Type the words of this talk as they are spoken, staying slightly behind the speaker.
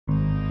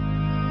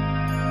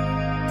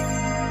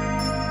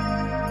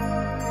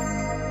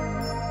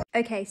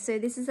Okay, so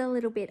this is a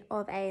little bit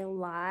of a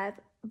live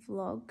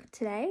vlog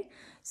today.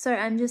 So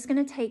I'm just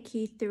going to take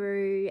you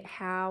through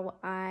how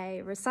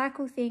I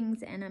recycle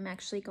things, and I'm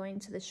actually going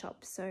to the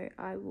shop. So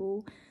I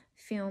will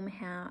film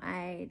how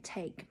I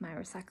take my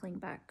recycling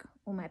back,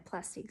 or my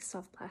plastics,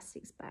 soft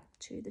plastics, back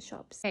to the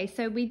shops. Okay,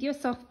 so with your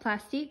soft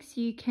plastics,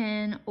 you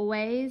can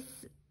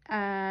always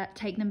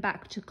take them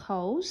back to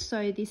Coles.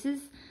 So this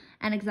is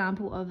an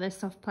example of a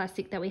soft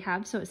plastic that we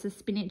have. So it's a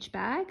spinach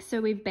bag.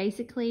 So we've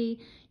basically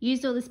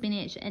used all the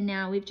spinach and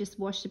now we've just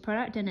washed the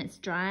product and it's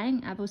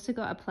drying. I've also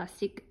got a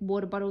plastic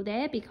water bottle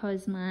there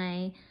because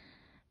my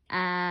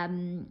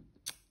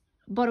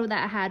bottle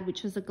that I had,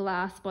 which was a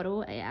glass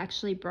bottle, it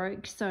actually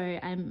broke. So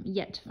I'm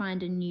yet to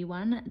find a new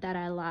one that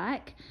I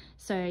like.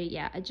 So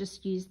yeah, I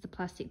just used the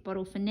plastic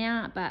bottle for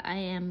now, but I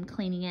am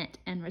cleaning it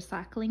and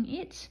recycling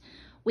it.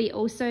 We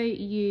also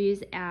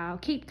use our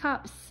keep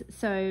cups,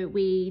 so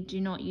we do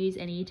not use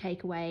any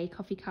takeaway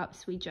coffee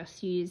cups. We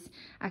just use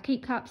our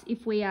keep cups.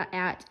 If we are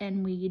out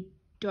and we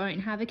don't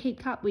have a keep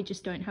cup, we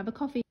just don't have a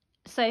coffee.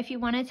 So if you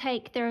want to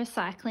take the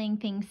recycling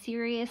thing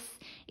serious,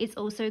 it's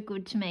also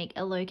good to make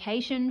a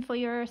location for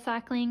your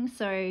recycling.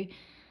 So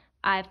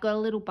I've got a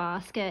little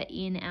basket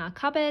in our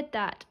cupboard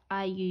that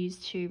I use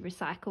to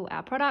recycle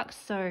our products.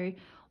 So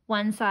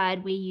one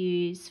side we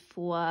use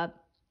for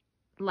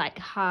like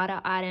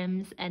harder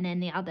items, and then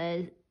the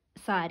other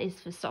side is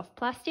for soft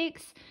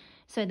plastics,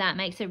 so that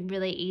makes it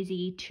really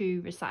easy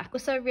to recycle.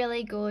 Also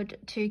really good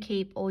to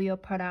keep all your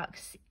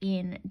products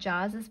in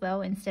jars as well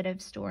instead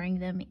of storing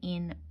them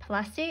in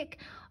plastic.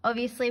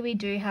 Obviously we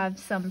do have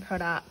some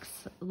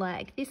products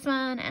like this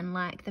one and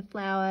like the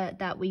flour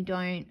that we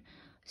don't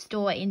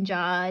store in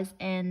jars,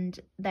 and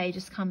they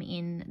just come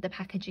in the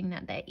packaging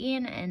that they're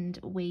in, and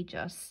we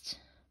just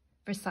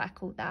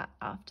recycle that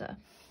after.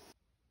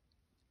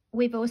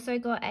 We've also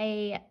got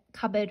a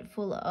cupboard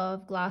full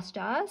of glass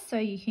jars, so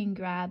you can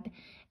grab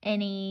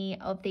any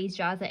of these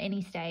jars at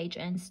any stage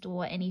and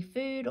store any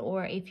food,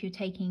 or if you're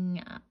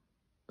taking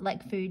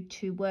like food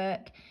to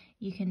work,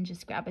 you can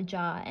just grab a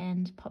jar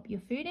and pop your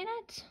food in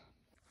it.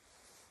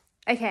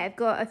 Okay, I've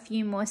got a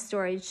few more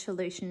storage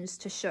solutions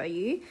to show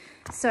you.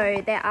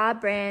 So there are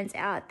brands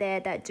out there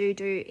that do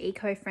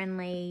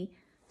eco-friendly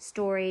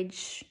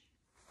storage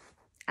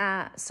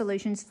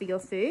solutions for your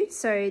food.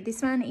 So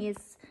this one is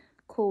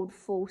called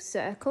Full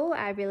Circle.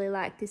 I really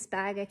like this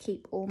bag. I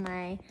keep all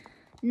my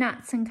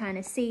nuts and kind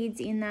of seeds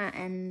in that,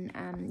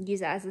 and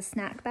use it as a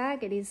snack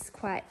bag. It is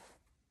quite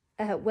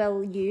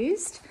well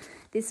used,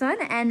 this one.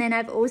 And then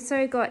I've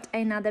also got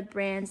another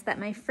brand that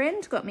my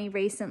friend got me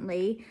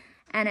recently,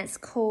 and it's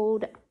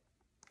called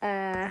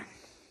Stasher.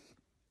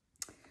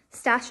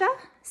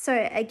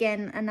 So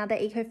again, another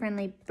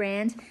eco-friendly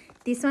brand.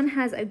 This one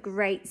has a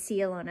great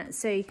seal on it,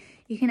 so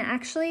you can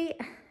actually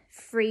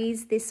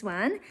freeze this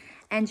one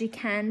and you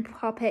can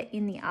pop it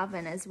in the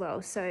oven as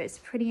well. So it's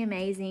pretty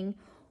amazing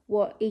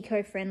what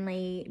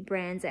eco-friendly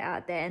brands are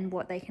out there and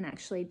what they can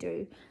actually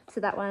do.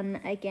 So that one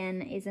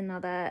again is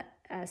another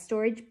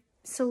storage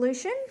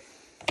solution.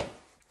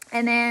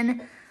 And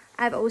then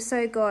I've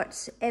also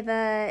got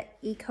Ever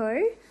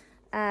Eco,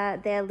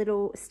 their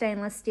little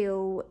stainless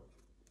steel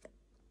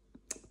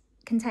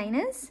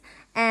containers.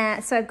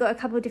 So I've got a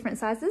couple of different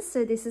sizes.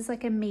 So this is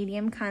like a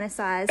medium kind of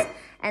size,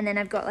 and then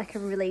I've got like a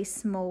really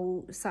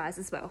small size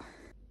as well.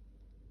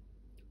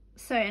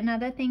 So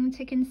another thing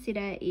to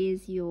consider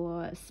is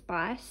your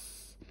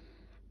spice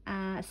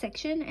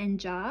section and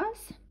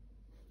jars.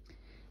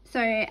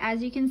 So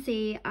as you can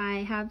see,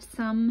 I have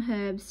some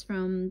herbs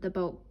from the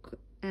bulk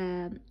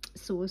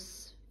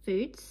source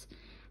foods,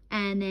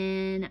 and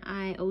then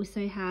I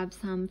also have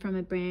some from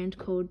a brand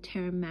called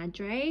Terra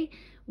Madre,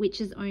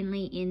 which is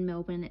only in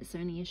Melbourne. It's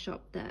only a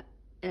shop that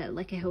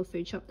like a health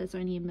food shop that's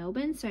only in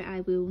Melbourne. So I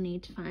will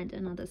need to find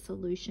another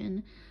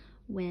solution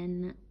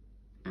when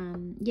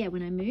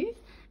when I move.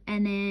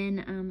 And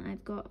then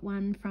I've got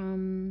one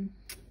from,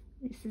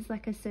 this is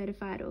like a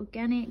certified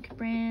organic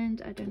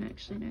brand. I don't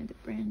actually know the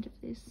brand of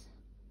this.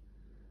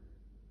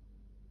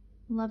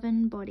 Love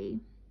and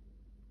Body.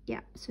 Yeah,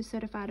 so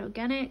certified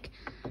organic.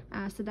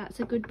 So that's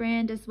a good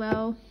brand as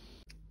well.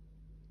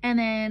 And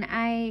then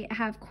I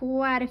have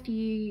quite a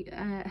few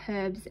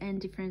herbs and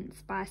different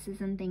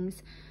spices and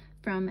things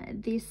from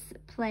this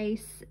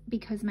place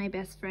because my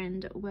best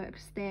friend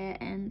works there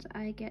and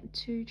I get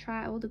to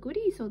try all the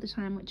goodies all the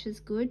time, which is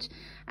good.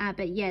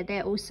 But yeah,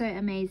 they're also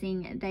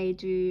amazing. They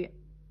do,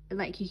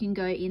 like, you can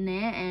go in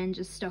there and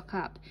just stock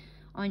up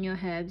on your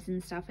herbs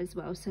and stuff as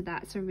well, so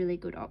that's a really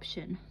good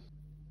option.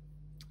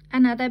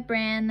 Another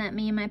brand that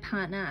me and my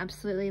partner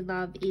absolutely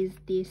love is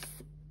this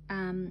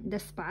the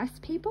Spice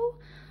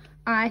People.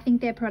 I think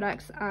their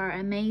products are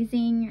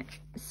amazing.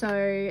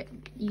 So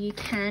you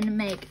can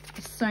make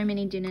so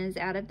many dinners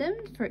out of them.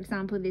 For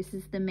example, this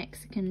is the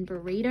Mexican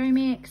burrito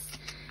mix.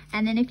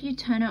 And then if you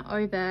turn it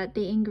over,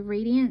 the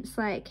ingredients,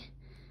 like,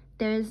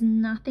 there's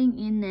nothing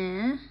in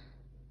there.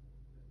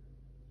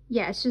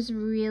 Yeah, it's just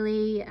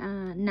really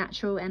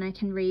natural, and I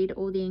can read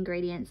all the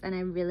ingredients, and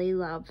I really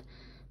love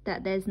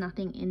that there's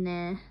nothing in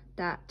there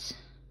that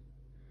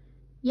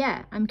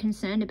yeah, I'm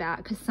concerned about,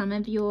 because some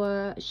of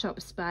your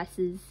shop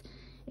spices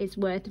is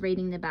worth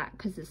reading the back,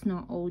 because it's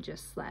not all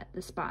just like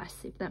the spice,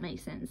 if that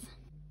makes sense.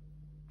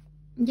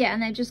 Yeah,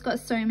 and they've just got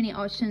so many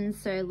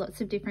options, so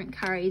lots of different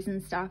curries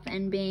and stuff,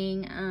 and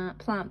being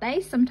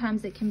plant-based,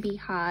 sometimes it can be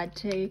hard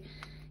to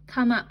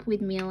come up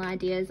with meal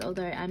ideas,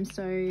 although I'm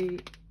so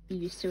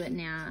used to it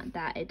now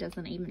that it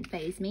doesn't even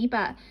faze me.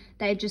 But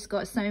they've just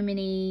got so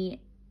many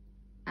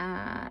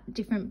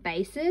different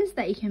bases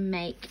that you can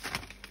make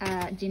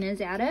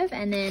dinners out of,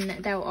 and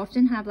then they'll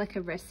often have like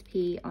a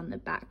recipe on the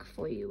back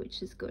for you,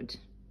 which is good.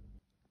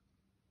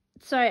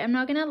 So I'm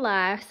not gonna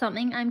lie,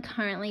 something I'm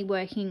currently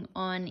working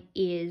on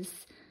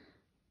is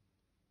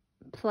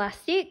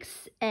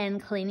plastics and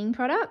cleaning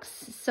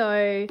products.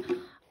 So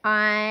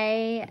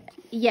I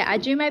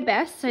do my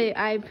best. So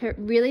I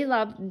really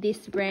love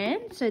this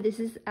brand. So this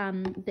is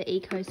the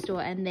Eco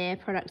Store, and their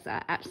products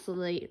are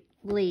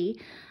absolutely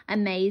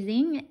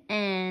amazing,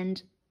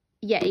 and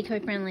yeah,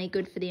 eco-friendly,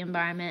 good for the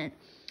environment.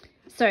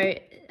 So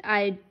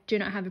I do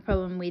not have a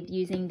problem with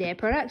using their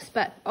products,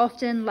 but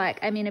often, like,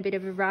 I'm in a bit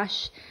of a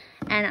rush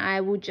and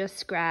I will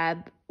just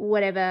grab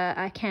whatever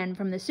I can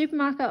from the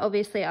supermarket.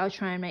 Obviously, I'll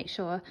try and make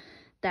sure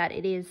that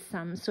it is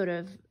some sort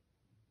of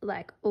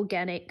like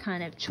organic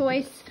kind of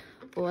choice,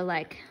 or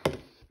like,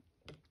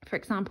 for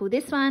example,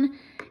 this one,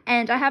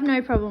 and I have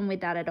no problem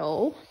with that at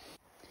all.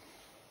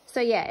 So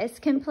yeah, it's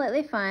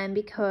completely fine,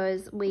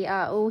 because we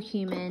are all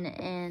human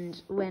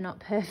and we're not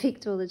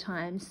perfect all the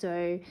time.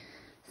 So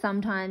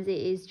sometimes it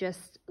is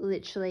just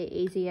literally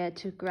easier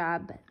to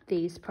grab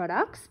these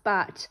products,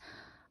 but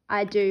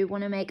I do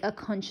want to make a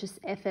conscious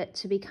effort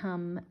to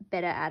become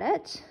better at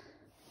it.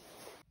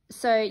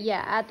 So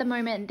yeah, at the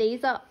moment,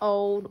 these are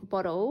old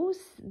bottles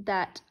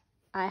that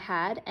I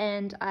had,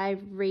 and I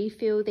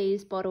refill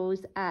these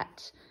bottles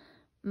at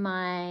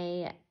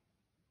the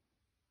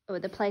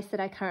place that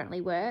I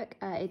currently work.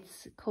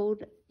 It's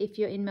called, if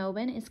you're in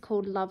Melbourne, it's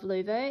called Love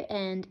Luvo,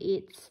 and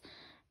it's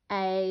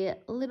a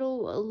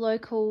little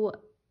local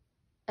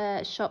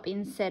shop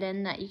in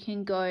Seddon that you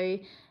can go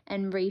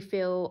and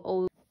refill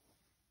all.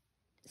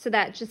 So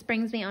that just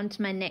brings me on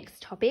to my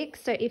next topic.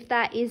 So if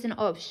that is an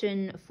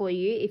option for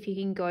you, if you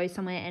can go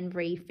somewhere and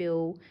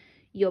refill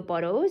your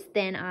bottles,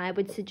 then I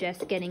would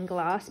suggest getting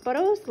glass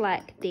bottles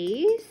like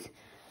these,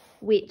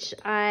 which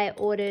I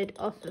ordered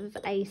off of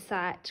a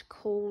site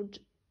called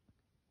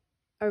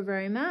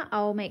Aroma.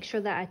 I'll make sure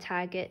that I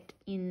tag it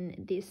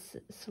in this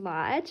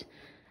slide.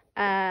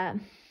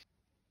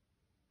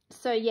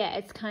 So yeah,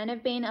 it's kind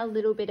of been a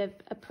little bit of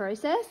a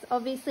process.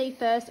 Obviously,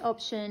 first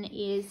option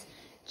is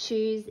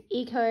choose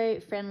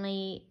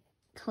eco-friendly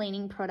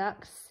cleaning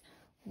products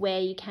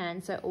where you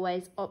can, so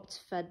always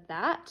opt for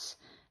that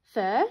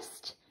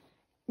first.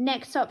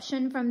 Next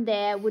option from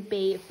there would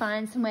be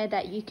find somewhere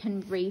that you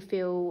can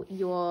refill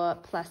your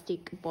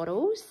plastic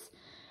bottles,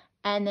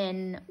 and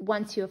then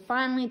once you're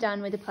finally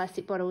done with the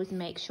plastic bottles,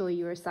 make sure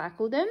you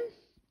recycle them.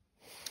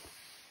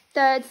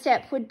 Third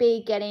step would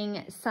be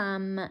getting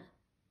some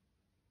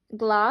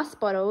glass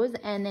bottles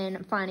and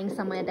then finding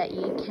somewhere that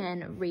you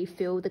can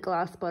refill the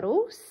glass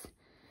bottles.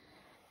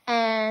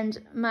 And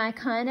my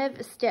kind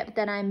of step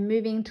that I'm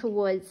moving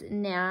towards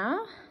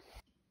now,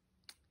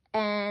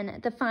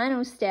 and the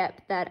final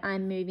step that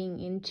I'm moving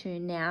into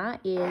now,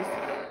 is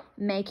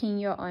making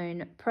your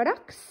own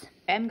products.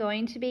 I'm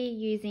going to be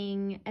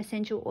using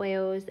essential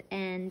oils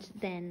and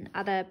then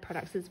other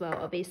products as well,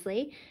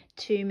 obviously,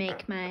 to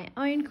make my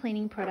own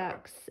cleaning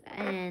products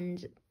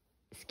and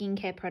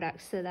skincare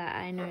products, so that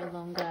I no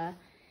longer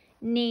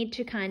need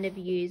to kind of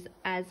use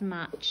as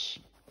much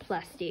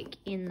plastic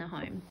in the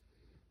home.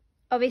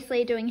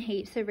 Obviously doing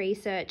heaps of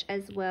research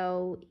as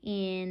well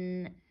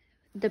in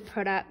the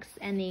products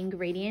and the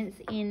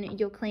ingredients in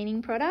your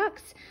cleaning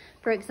products.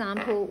 For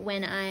example,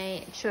 when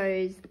I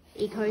chose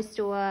Eco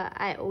Store,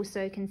 I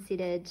also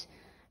considered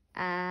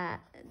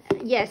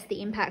yes,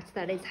 the impact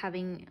that it's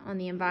having on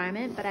the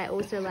environment, but I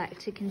also like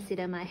to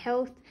consider my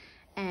health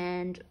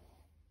and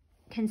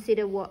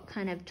consider what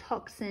kind of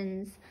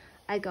toxins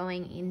are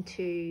going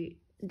into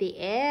the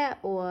air,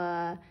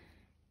 or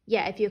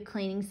yeah, if you're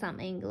cleaning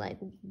something, like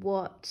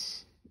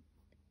what's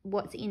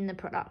in the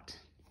product.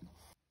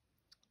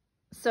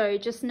 So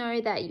just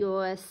know that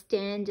your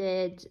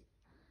standard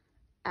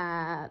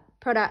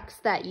products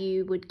that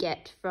you would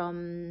get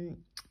from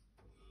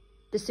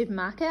the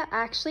supermarket,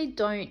 I actually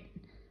don't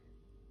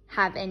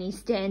have any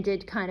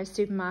standard kind of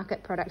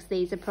supermarket products.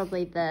 These are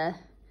probably the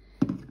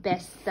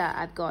best that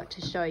I've got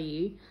to show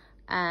you.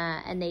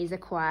 And these are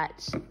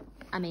quite,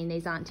 I mean,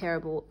 these aren't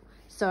terrible.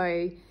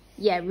 So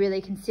yeah,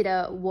 really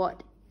consider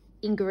what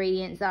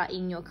ingredients are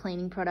in your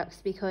cleaning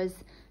products, because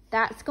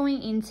that's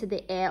going into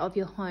the air of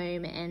your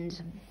home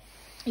and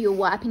you're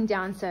wiping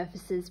down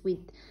surfaces with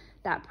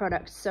that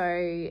product.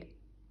 So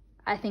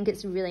I think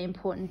it's really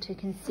important to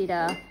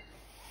consider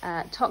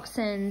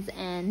toxins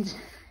and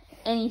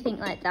anything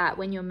like that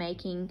when you're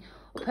making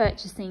or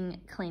purchasing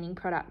cleaning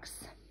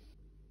products.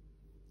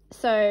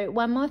 So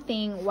one more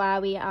thing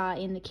while we are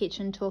in the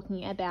kitchen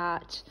talking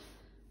about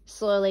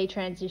slowly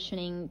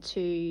transitioning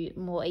to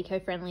more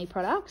eco-friendly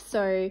products.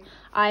 So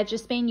I've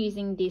just been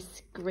using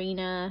this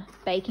greener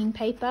baking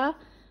paper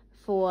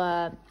for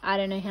I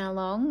don't know how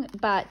long,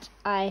 but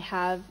I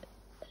have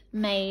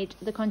made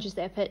the conscious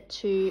effort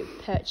to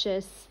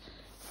purchase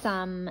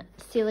some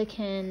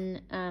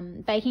silicone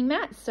baking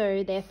mats.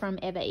 So they're from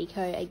Ever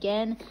Eco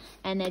again,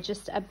 and they're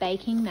just a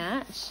baking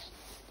mat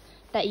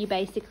that you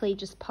basically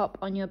just pop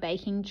on your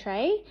baking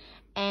tray,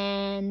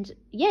 and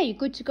yeah, you're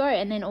good to go.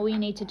 And then all you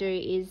need to do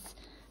is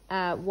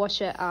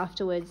wash it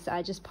afterwards.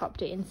 I just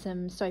popped it in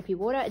some soapy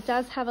water. It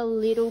does have a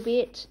little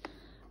bit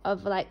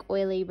of like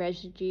oily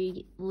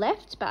residue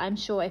left, but I'm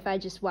sure if I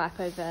just wipe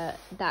over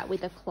that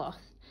with a cloth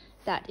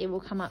that it will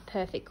come up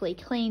perfectly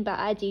clean. But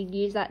I did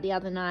use that the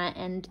other night,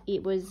 and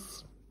it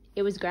was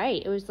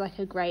great. It was like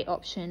a great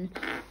option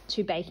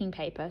to baking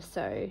paper.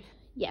 So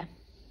yeah.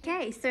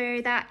 Okay,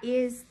 so that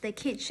is the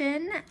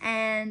kitchen,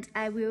 and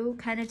I will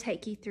kind of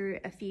take you through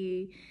a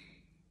few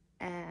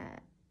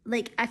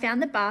like I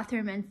found the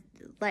bathroom and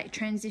like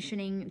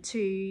transitioning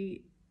to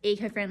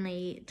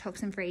eco-friendly,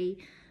 toxin-free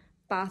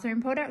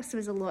bathroom products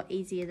was a lot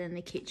easier than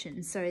the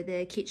kitchen. So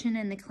the kitchen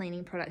and the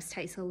cleaning products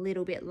takes a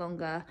little bit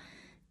longer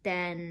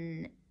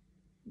than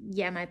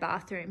my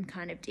bathroom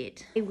kind of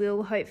did. I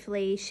will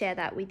hopefully share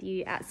that with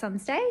you at some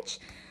stage.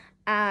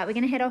 We're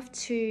gonna head off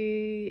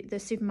to the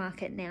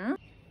supermarket now.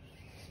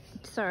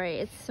 Sorry,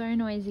 it's so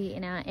noisy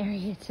in our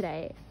area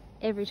today.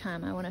 Every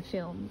time I want to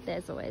film,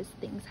 there's always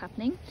things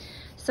happening.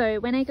 So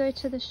when I go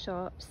to the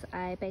shops,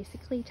 I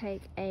basically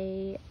take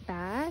a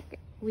bag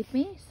with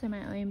me, so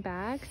my own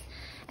bags,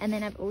 and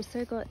then I've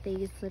also got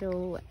these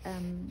little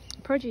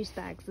produce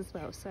bags as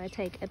well. So I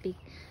take a big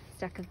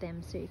stack of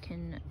them, so you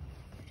can,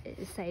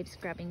 it saves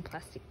grabbing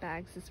plastic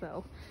bags as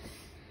well.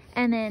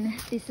 And then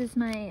this is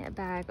my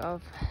bag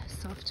of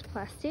soft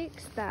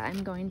plastics that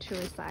I'm going to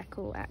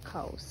recycle at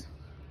Coles.